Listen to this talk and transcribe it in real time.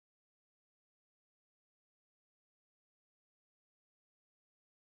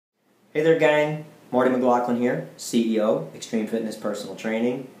Hey there, gang. Marty McLaughlin here, CEO, Extreme Fitness Personal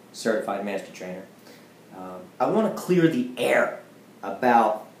Training, Certified Master Trainer. I want to clear the air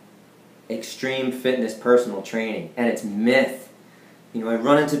about extreme fitness personal training and its myth. You know, I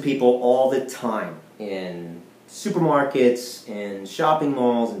run into people all the time in supermarkets, in shopping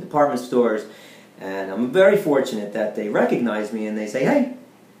malls, in department stores, and I'm very fortunate that they recognize me and they say, "Hey,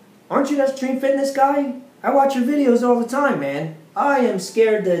 aren't you that extreme fitness guy? I watch your videos all the time, man. I am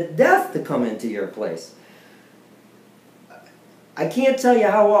scared to death to come into your place." I can't tell you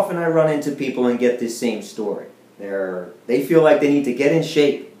how often I run into people and get this same story. They feel like they need to get in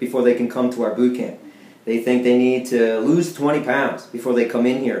shape before they can come to our boot camp. They think they need to lose 20 pounds before they come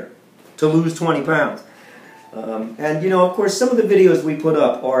in here to lose 20 pounds. And you know, of course, some of the videos we put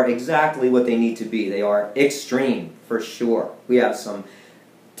up are exactly what they need to be. They are extreme, for sure. We have some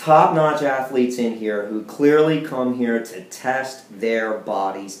top-notch athletes in here who clearly come here to test their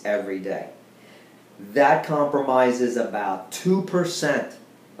bodies every day. That compromises about 2%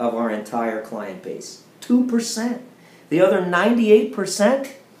 of our entire client base. 2%. The other 98%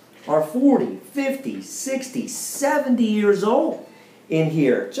 are 40, 50, 60, 70 years old in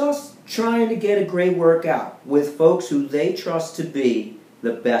here, just trying to get a great workout with folks who they trust to be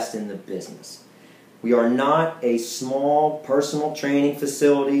the best in the business. We are not a small personal training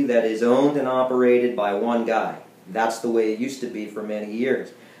facility that is owned and operated by one guy. That's the way it used to be for many years.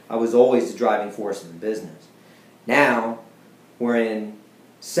 I was always the driving force of the business. Now, we're in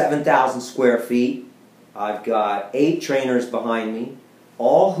 7,000 square feet. I've got 8 trainers behind me,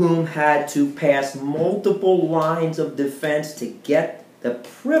 all whom had to pass multiple lines of defense to get the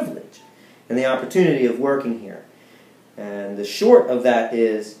privilege and the opportunity of working here. And the short of that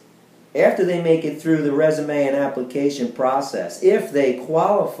is, after they make it through the resume and application process, if they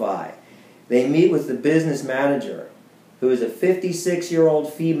qualify, they meet with the business manager, who is a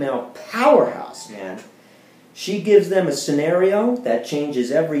 56-year-old female powerhouse, man. She gives them a scenario that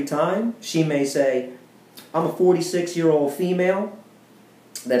changes every time. She may say, "I'm a 46-year-old female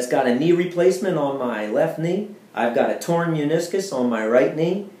that's got a knee replacement on my left knee. I've got a torn meniscus on my right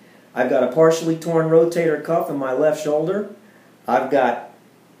knee. I've got a partially torn rotator cuff in my left shoulder. I've got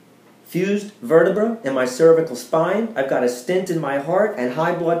fused vertebra in my cervical spine. I've got a stent in my heart and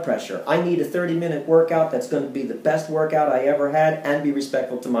high blood pressure. I need a 30-minute workout that's going to be the best workout I ever had and be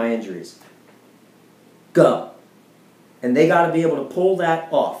respectful to my injuries. Go." And they got to be able to pull that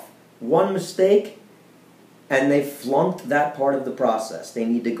off. One mistake, and they flunked that part of the process. They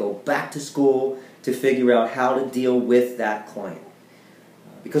need to go back to school to figure out how to deal with that client.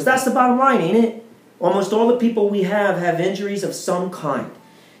 Because that's the bottom line, ain't it? Almost all the people we have injuries of some kind.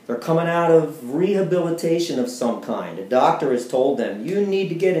 They're coming out of rehabilitation of some kind. A doctor has told them, you need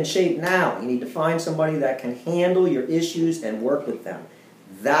to get in shape now. You need to find somebody that can handle your issues and work with them.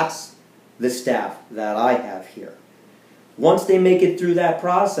 That's the staff that I have here. Once they make it through that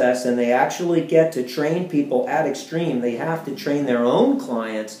process and they actually get to train people at Extreme, they have to train their own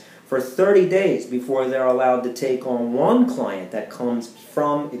clients for 30 days before they're allowed to take on one client that comes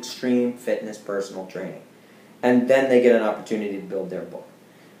from Extreme Fitness Personal Training. And then they get an opportunity to build their book.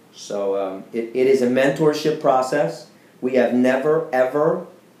 So it is a mentorship process. We have never, ever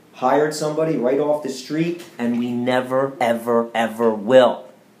hired somebody right off the street, and we never, ever, ever will.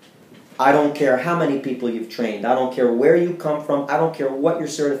 I don't care how many people you've trained. I don't care where you come from. I don't care what your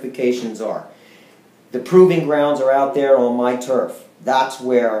certifications are. The proving grounds are out there on my turf. That's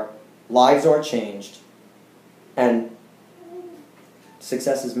where lives are changed and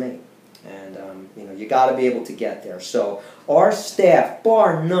success is made. And you know, you got to be able to get there. So our staff,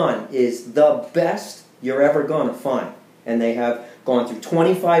 bar none, is the best you're ever going to find. And they have gone through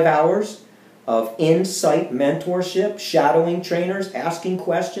 25 hours of in-site mentorship, shadowing trainers, asking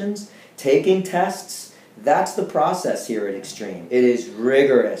questions, taking tests. That's the process here at Extreme. It is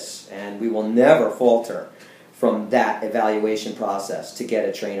rigorous, and we will never falter from that evaluation process to get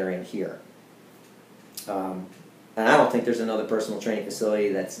a trainer in here. And I don't think there's another personal training facility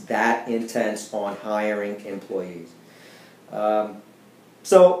that's that intense on hiring employees.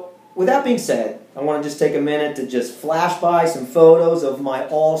 So, with that being said, I want to just take a minute to just flash by some photos of my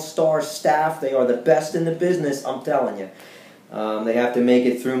all-star staff. They are the best in the business, I'm telling you. They have to make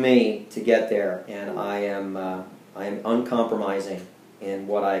it through me to get there, and I am uncompromising in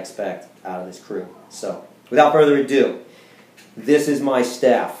what I expect out of this crew. So, without further ado, this is my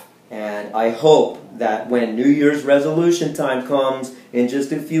staff. And I hope that when New Year's resolution time comes in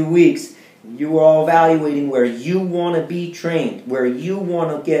just a few weeks, you are all evaluating where you want to be trained, where you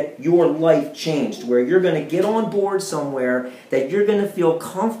want to get your life changed, where you're going to get on board somewhere that you're going to feel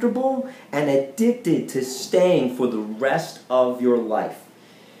comfortable and addicted to staying for the rest of your life.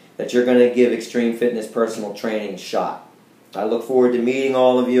 that you're going to give Extreme Fitness Personal Training a shot. I look forward to meeting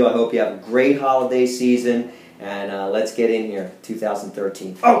all of you. I hope you have a great holiday season, and let's get in here,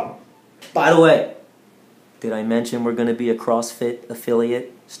 2013. Oh, by the way, did I mention we're going to be a CrossFit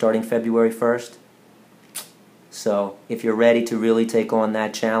affiliate starting February 1st? So if you're ready to really take on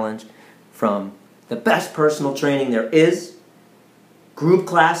that challenge from the best personal training there is, group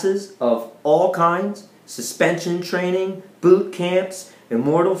classes of all kinds, suspension training, boot camps,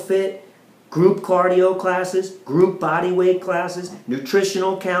 Immortal Fit, group cardio classes, group bodyweight classes,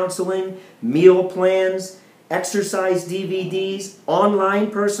 nutritional counseling, meal plans, exercise DVDs, online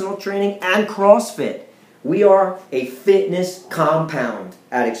personal training, and CrossFit. We are a fitness compound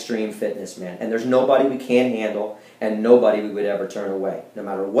at Extreme Fitness, man. And there's nobody we can't handle and nobody we would ever turn away. No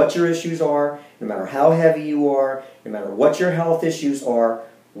matter what your issues are, no matter how heavy you are, no matter what your health issues are,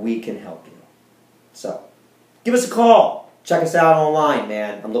 we can help you. So, give us a call. Check us out online,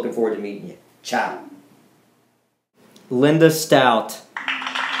 man. I'm looking forward to meeting you. Ciao. Linda Stout.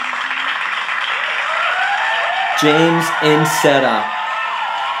 James Incetta.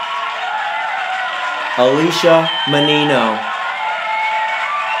 Alicia Menino.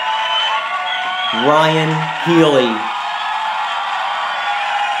 Ryan Healy.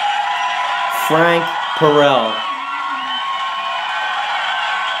 Frank Perel.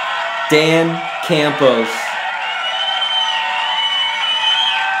 Dan Campos.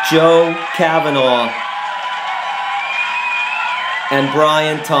 Joe Kavanaugh. And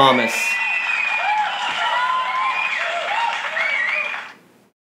Brian Thomas.